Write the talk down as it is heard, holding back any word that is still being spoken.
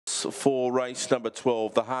horse for race number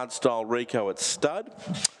 12, the Hardstyle Rico at stud.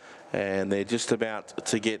 And they're just about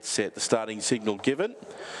to get set. The starting signal given.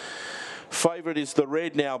 Favourite is the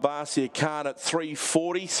red now, Barcia Khan at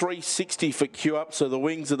 340, 360 for Q Up. So the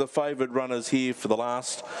wings of the favourite runners here for the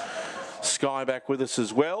last. Sky back with us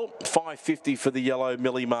as well. 550 for the yellow,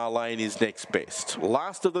 Millie Marlane is next best.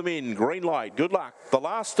 Last of them in, green light, good luck. The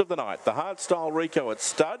last of the night, the Hardstyle Rico at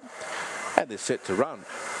stud. And they're set to run.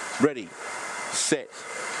 Ready, set.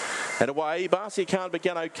 And away, Barcia Khan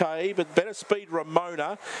began okay, but better speed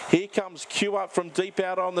Ramona. Here comes Q Up from deep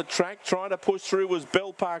out on the track. Trying to push through was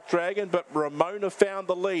Bell Park Dragon, but Ramona found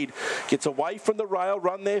the lead. Gets away from the rail,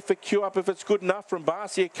 run there for Q Up if it's good enough from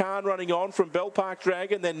Barcia Khan running on from Bell Park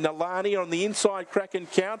Dragon. Then Nalani on the inside, Crack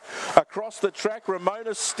and Count. Across the track,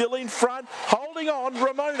 Ramona still in front. Holding on,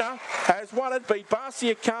 Ramona has won it, beat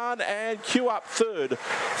Barcia Khan and Q Up third.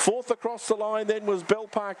 Fourth across the line then was Bell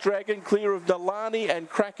Park Dragon, clear of Nalani and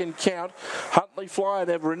Crack and Count. Huntley Flyer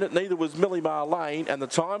never in it, neither was Millie Marlane, and the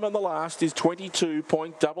time on the last is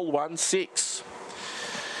 22.116.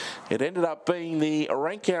 It ended up being the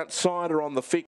rank outsider on the fix.